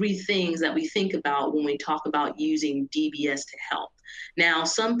are the three things that we think about when we talk about using DBS to help. Now,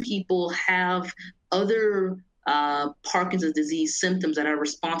 some people have other Parkinson's disease symptoms that are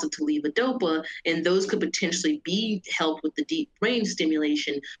responsive to levodopa, and those could potentially be helped with the deep brain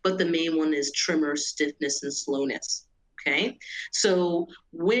stimulation, but the main one is tremor, stiffness, and slowness. Okay, so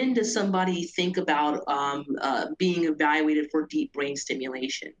when does somebody think about being evaluated for deep brain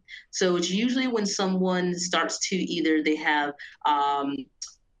stimulation? So it's usually when someone starts to either they have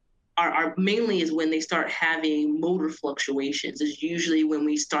mainly is when they start having motor fluctuations. Is usually when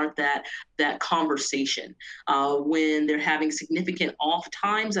we start that conversation, when they're having significant off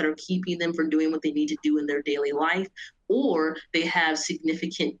times that are keeping them from doing what they need to do in their daily life, or they have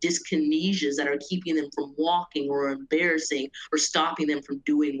significant dyskinesias that are keeping them from walking or embarrassing or stopping them from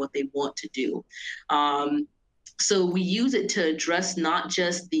doing what they want to do. So we use it to address not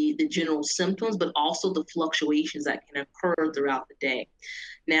just the general symptoms, but also the fluctuations that can occur throughout the day.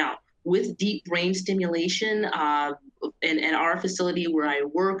 Now, with deep brain stimulation, in our facility where I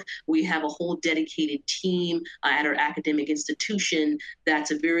work, we have a whole dedicated team at our academic institution. That's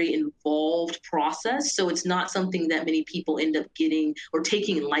a very involved process. So it's not something that many people end up getting or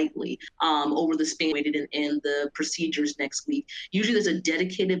taking lightly over the span and the procedures next week. Usually there's a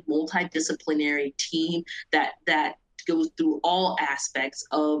dedicated multidisciplinary team that goes through all aspects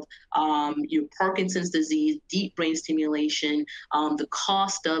of your Parkinson's disease, deep brain stimulation, the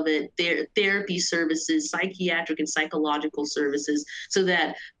cost of it, therapy services, psychiatric and psychological services, so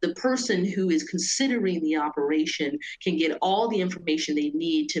that the person who is considering the operation can get all the information they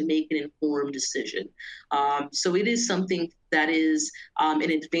need to make an informed decision. So it is something that is an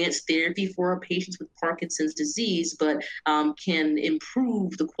advanced therapy for our patients with Parkinson's disease, but can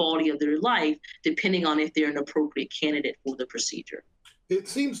improve the quality of their life depending on if they're an appropriate candidate for the procedure. It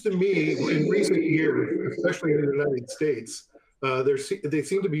seems to me in recent years, especially in the United States, they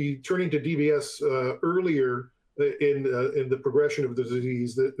seem to be turning to DBS earlier in the progression of the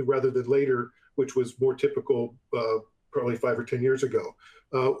disease rather than later, which was more typical probably 5 or 10 years ago.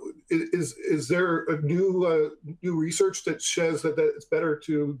 Is there a new research that says that it's better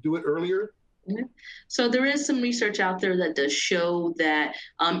to do it earlier? Mm-hmm. So there is some research out there that does show that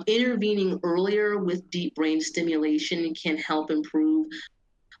intervening earlier with deep brain stimulation can help improve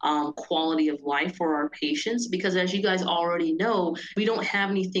quality of life for our patients, because as you guys already know, we don't have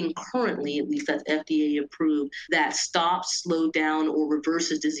anything currently, at least that's FDA approved, that stops, slows down, or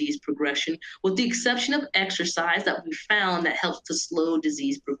reverses disease progression, with the exception of exercise that we found that helps to slow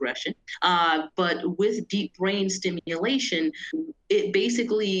disease progression. But with deep brain stimulation, it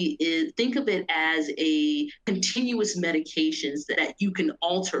basically is, think of it as a continuous medications that you can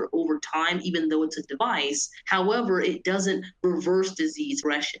alter over time, even though it's a device. However, it doesn't reverse disease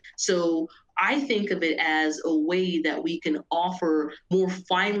progression. So I think of it as a way that we can offer more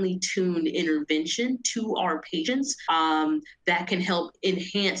finely tuned intervention to our patients that can help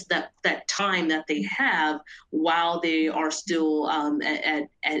enhance that time that they have while they are still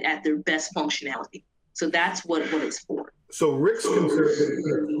at their best functionality. So that's what it's for. So Rick's concern that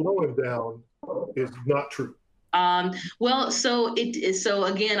he's slowing down is not true. So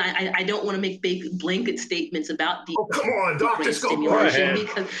again, I don't want to make big blanket statements about come on, doc, just go stimulation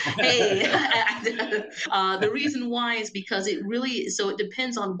because the reason why is because it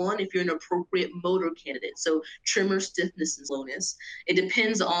depends on one, if you're an appropriate motor candidate. So tremor, stiffness, and slowness. It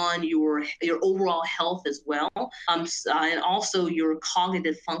depends on your overall health as well, and also your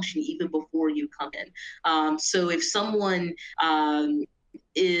cognitive function even before you come in. So if someone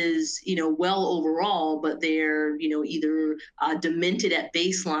is well overall, but they're either demented at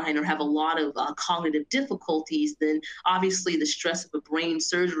baseline or have a lot of cognitive difficulties, then obviously the stress of a brain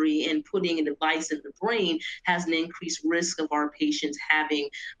surgery and putting a device in the brain has an increased risk of our patients having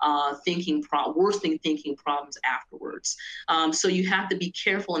worsening thinking problems afterwards. So you have to be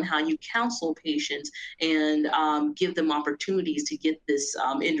careful in how you counsel patients and give them opportunities to get this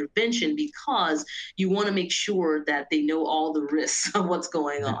intervention, because you want to make sure that they know all the risks of what's going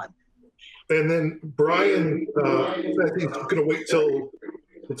on. And then Brian, I think he's going to wait till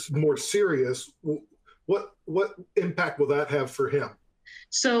it's more serious. What impact will that have for him?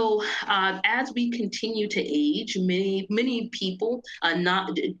 So as we continue to age, many people,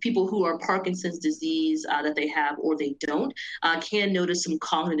 not people who are Parkinson's disease that they have or they don't, can notice some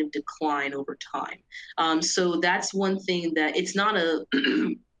cognitive decline over time. So that's one thing that it's not a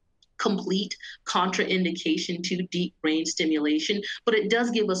complete contraindication to deep brain stimulation, but it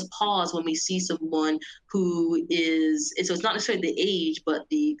does give us pause when we see someone who is, so it's not necessarily the age, but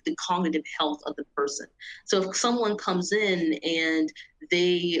the cognitive health of the person. So if someone comes in and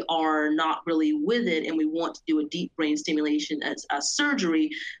they are not really with it and we want to do a deep brain stimulation as a surgery,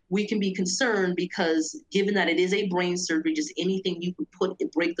 we can be concerned because given that it is a brain surgery, just anything you could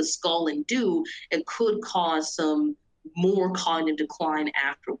break the skull and do, it could cause some more cognitive decline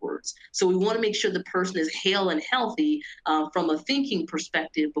afterwards. So we want to make sure the person is hale and healthy from a thinking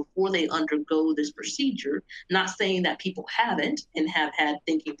perspective before they undergo this procedure. Not saying that people haven't and have had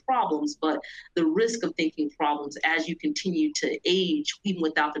thinking problems, but the risk of thinking problems as you continue to age, even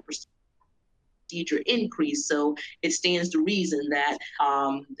without the procedure, increase. So it stands to reason that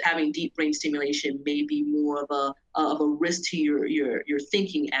having deep brain stimulation may be more of a risk to your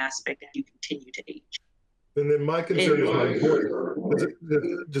thinking aspect as you continue to age. And then my concern is my voice.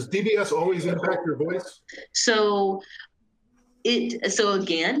 Does DBS always impact your voice? So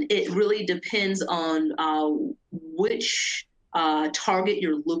again, it really depends on which target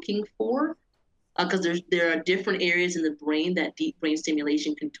you're looking for, because there are different areas in the brain that deep brain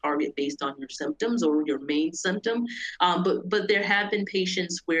stimulation can target based on your symptoms or your main symptom. But there have been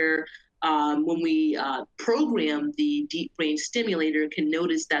patients where when we program the deep brain stimulator, can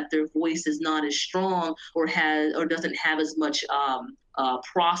notice that their voice is not as strong or doesn't have as much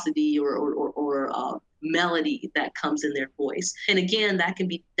prosody or melody that comes in their voice. And again, that can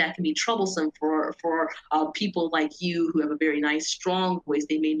be troublesome for people like you who have a very nice, strong voice.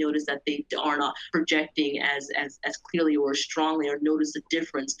 They may notice that they are not projecting as clearly or strongly, or notice the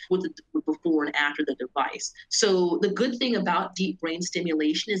difference with the before and after the device. So the good thing about deep brain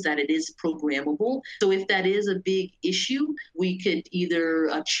stimulation is that it is programmable. So if that is a big issue, we could either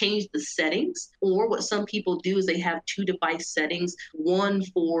change the settings, or what some people do is they have two device settings, one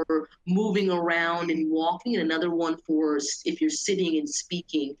for moving around and walking, and another one for if you're sitting and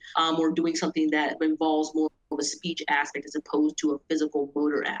speaking, or doing something that involves more of a speech aspect as opposed to a physical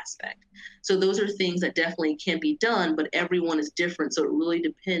motor aspect. So those are things that definitely can be done, but everyone is different. So it really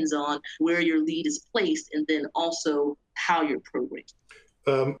depends on where your lead is placed and then also how you're programmed.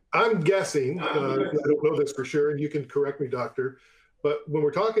 I'm guessing, I don't know this for sure, and you can correct me, doctor, but when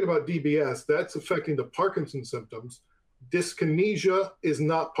we're talking about DBS, that's affecting the Parkinson symptoms. Dyskinesia is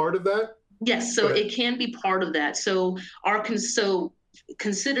not part of that? Yes, so it can be part of that. So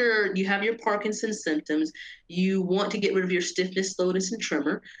consider you have your Parkinson's symptoms. You want to get rid of your stiffness, slowness, and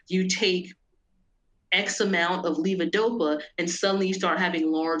tremor. You take X amount of levodopa, and suddenly you start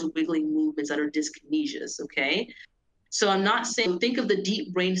having large wiggling movements that are dyskinesias, okay? So I'm not saying, think of the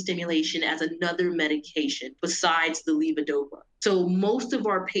deep brain stimulation as another medication besides the levodopa. So most of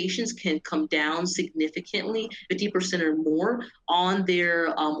our patients can come down significantly, 50% or more, on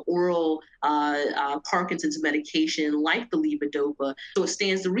their oral Parkinson's medication like the levodopa. So it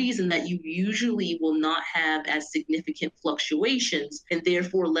stands to reason that you usually will not have as significant fluctuations and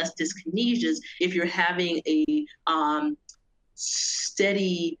therefore less dyskinesias if you're having a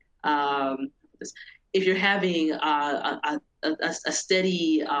steady if you're having a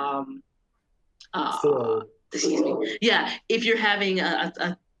steady, excuse me, yeah, if you're having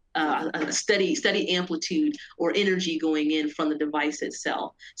a steady amplitude or energy going in from the device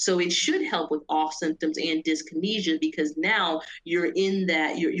itself. So it should help with off symptoms and dyskinesia because now you're in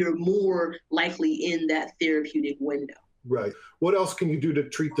that, you're more likely in that therapeutic window. Right. What else can you do to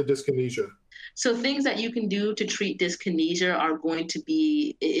treat the dyskinesia? So things that you can do to treat dyskinesia are going to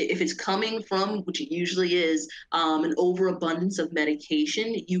be, if it's coming from, which it usually is, an overabundance of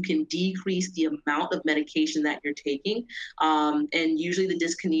medication, you can decrease the amount of medication that you're taking. And usually the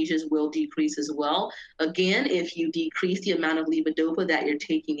dyskinesias will decrease as well. Again, if you decrease the amount of levodopa that you're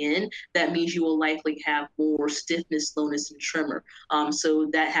taking in, that means you will likely have more stiffness, slowness, and tremor. So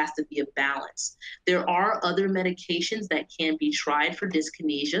that has to be a balance. There are other medications that can be tried for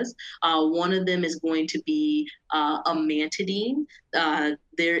dyskinesias. One of them is going to be amantadine.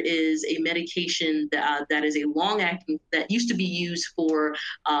 There is a medication that is a long-acting that used to be used for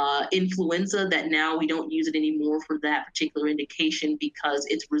influenza that now we don't use it anymore for that particular indication because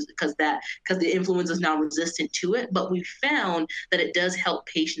the influenza is now resistant to it. But we found that it does help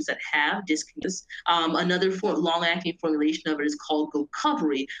patients that have dyskinesia. Another long-acting formulation of it is called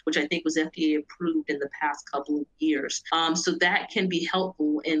Gocovri, which I think was FDA approved in the past couple of years. So that can be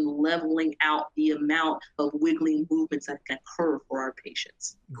helpful in leveling out the amount of wiggling movements that can occur for our patients.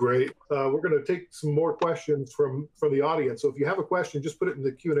 Great. We're going to take some more questions from the audience. So if you have a question, just put it in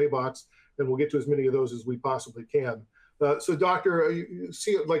the Q&A box, and we'll get to as many of those as we possibly can. So, Doctor, you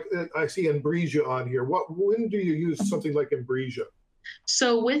see, like I see Inbrija on here. When do you use something like Inbrija?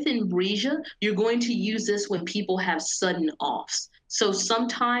 So with Inbrija, you're going to use this when people have sudden offs. So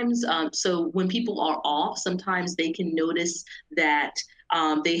sometimes, when people are off, sometimes they can notice that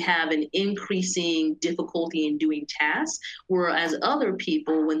they have an increasing difficulty in doing tasks, whereas other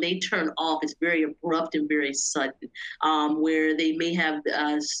people, when they turn off, it's very abrupt and very sudden, where they may have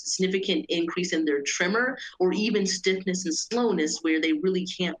a significant increase in their tremor or even stiffness and slowness where they really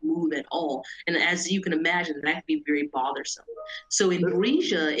can't move at all. And as you can imagine, that can be very bothersome. So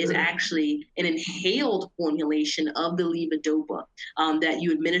Inbrija is actually an inhaled formulation of the levodopa that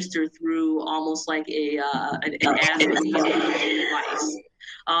you administer through almost like an asthma device.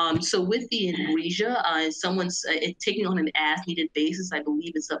 So with the Inbrija, someone's taking on an as-needed basis. I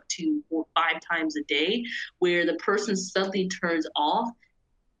believe it's up to 4 or 5 times a day, where the person suddenly turns off.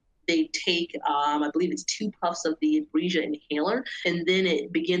 They take, I believe it's 2 puffs of the Inbrija inhaler, and then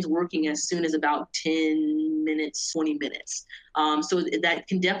it begins working as soon as about 10 minutes, 20 minutes. So that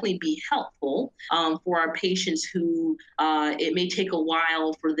can definitely be helpful for our patients who it may take a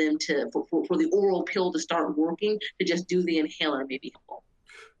while for them for the oral pill to start working. To just do the inhaler may be helpful.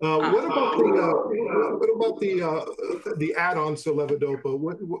 What about the add-ons to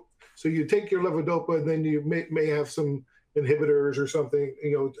levodopa? So you take your levodopa, and then you may have some inhibitors or something.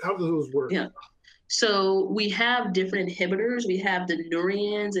 How do those work? Yeah. So we have different inhibitors. We have the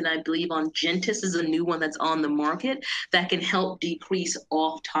Nurians, and I believe Ongentis is a new one that's on the market that can help decrease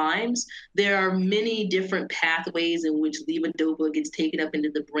off times. There are many different pathways in which levodopa gets taken up into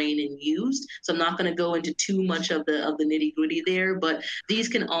the brain and used. So I'm not going to go into too much of the nitty gritty there, but these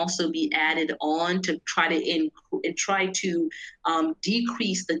can also be added on to try to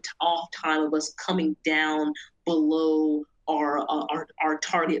decrease the off time of us coming down below our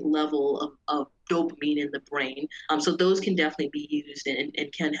target level of dopamine in the brain. So those can definitely be used and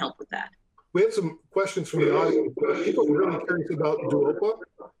can help with that. We have some questions from the audience. People are really curious about Duopa,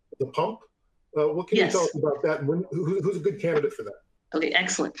 the pump. What can you tell us about that, and who's a good candidate for that? Okay,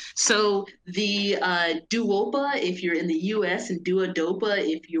 excellent. So the Duopa, if you're in the U.S., and Duodopa,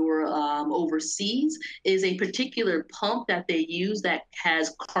 if you're overseas, is a particular pump that they use that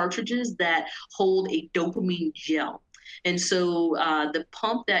has cartridges that hold a dopamine gel. And so the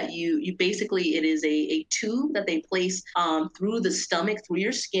pump that you basically, it is a tube that they place through the stomach, through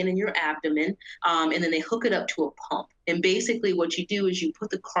your skin and your abdomen, and then they hook it up to a pump. And basically what you do is you put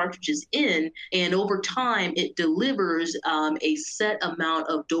the cartridges in, and over time it delivers a set amount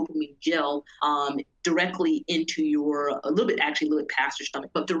of dopamine gel directly into a little bit past your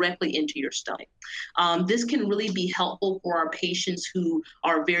stomach, but directly into your stomach. This can really be helpful for our patients who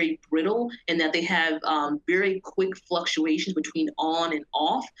are very brittle and that they have very quick fluctuations between on and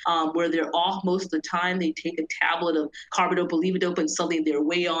off, where they're off most of the time. They take a tablet of carbidopa, levodopa, and suddenly they're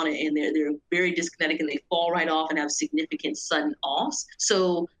way on it, and they're very dyskinetic, and they fall right off and have significant sudden offs.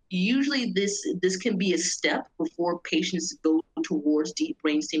 So usually this can be a step before patients go towards deep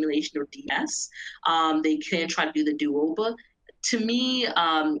brain stimulation or DS. They can try to do the Duopa. To me,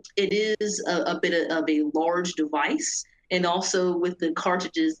 it is a bit of a large device. And also with the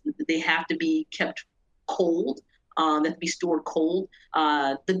cartridges, they have to be kept cold. They have to be stored cold.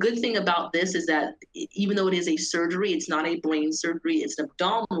 The good thing about this is that even though it is a surgery, it's not a brain surgery, it's an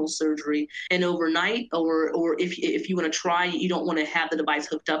abdominal surgery. And overnight, or if you want to try, you don't want to have the device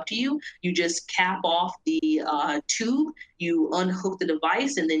hooked up to you, you just cap off the tube, you unhook the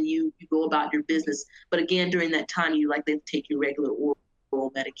device, and then you go about your business. But again, during that time, you likely to take your regular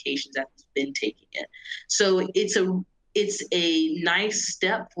oral medications that you've been taking it. So it's a nice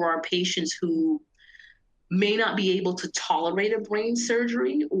step for our patients who may not be able to tolerate a brain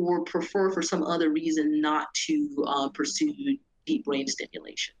surgery or prefer for some other reason not to pursue deep brain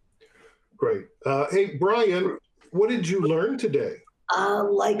stimulation. Great. Hey, Brian, what did you learn today?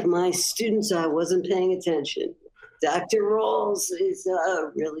 Like my students, I wasn't paying attention. Dr. Rawls is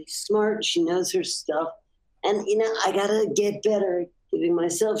really smart. She knows her stuff. And, I got to get better at giving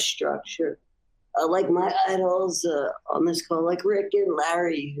myself structure. Like my idols on this call, like Rick and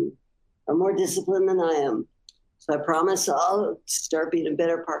Larry, who are more disciplined than I am. So I promise I'll start being a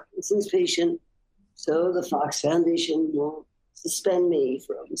better Parkinson's patient so the Fox Foundation won't suspend me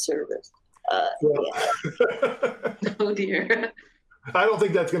from service. Oh dear. I don't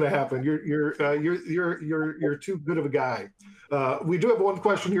think that's going to happen. You're too good of a guy. We do have one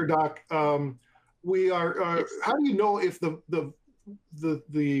question here, Doc. We are. How do you know if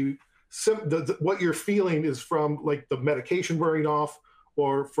what you're feeling is from like the medication wearing off,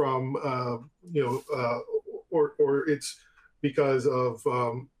 or from or it's because of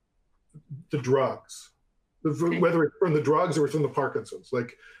the drugs, whether it's from the drugs or it's from the Parkinson's?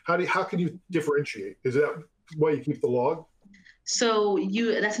 Like, how can you differentiate? Is that why you keep the log? So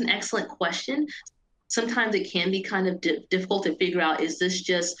that's an excellent question. Sometimes it can be kind of difficult to figure out, is this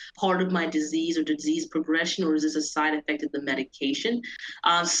just part of my disease or disease progression, or is this a side effect of the medication?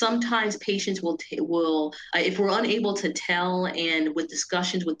 Sometimes patients will, if we're unable to tell, and with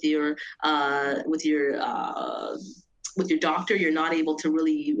discussions with your doctor, you're not able to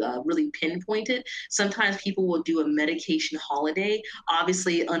really pinpoint it. Sometimes people will do a medication holiday,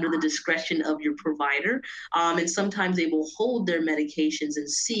 obviously under the discretion of your provider. And sometimes they will hold their medications and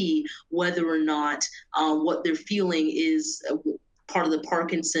see whether or not what they're feeling is part of the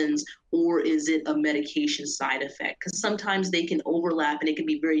Parkinson's, or is it a medication side effect? Because sometimes they can overlap and it can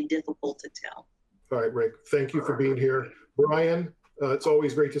be very difficult to tell. All right, Rick, thank you for being here. Brian, it's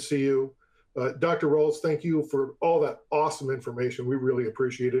always great to see you. Dr. Rawls, thank you for all that awesome information. We really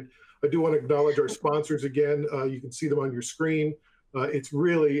appreciate it. I do want to acknowledge our sponsors again. You can see them on your screen. It's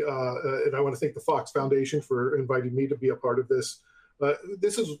really, and I want to thank the Fox Foundation for inviting me to be a part of this.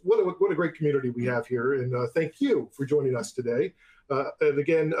 This is what a great community we have here, and thank you for joining us today. And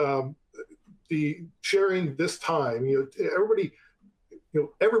again, the sharing this time,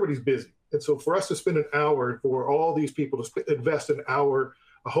 everybody's busy, and so for us to spend an hour, for all these people to invest an hour.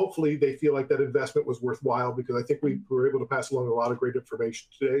 Hopefully they feel like that investment was worthwhile, because I think we were able to pass along a lot of great information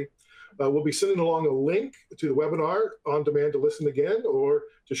today. We'll be sending along a link to the webinar on demand to listen again or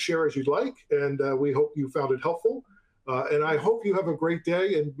to share as you'd like. And we hope you found it helpful. And I hope you have a great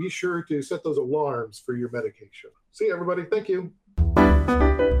day, and be sure to set those alarms for your medication. See you, everybody. Thank you.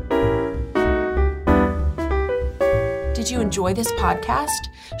 Did you enjoy this podcast?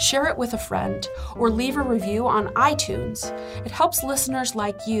 Share it with a friend or leave a review on iTunes. It helps listeners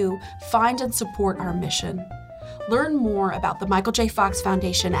like you find and support our mission. Learn more about the Michael J. Fox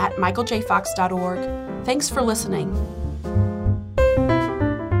Foundation at michaeljfox.org. Thanks for listening.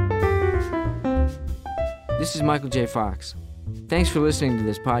 This is Michael J. Fox. Thanks for listening to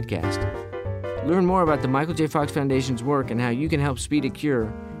this podcast. Learn more about the Michael J. Fox Foundation's work and how you can help speed a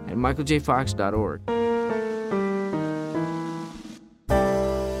cure at michaeljfox.org.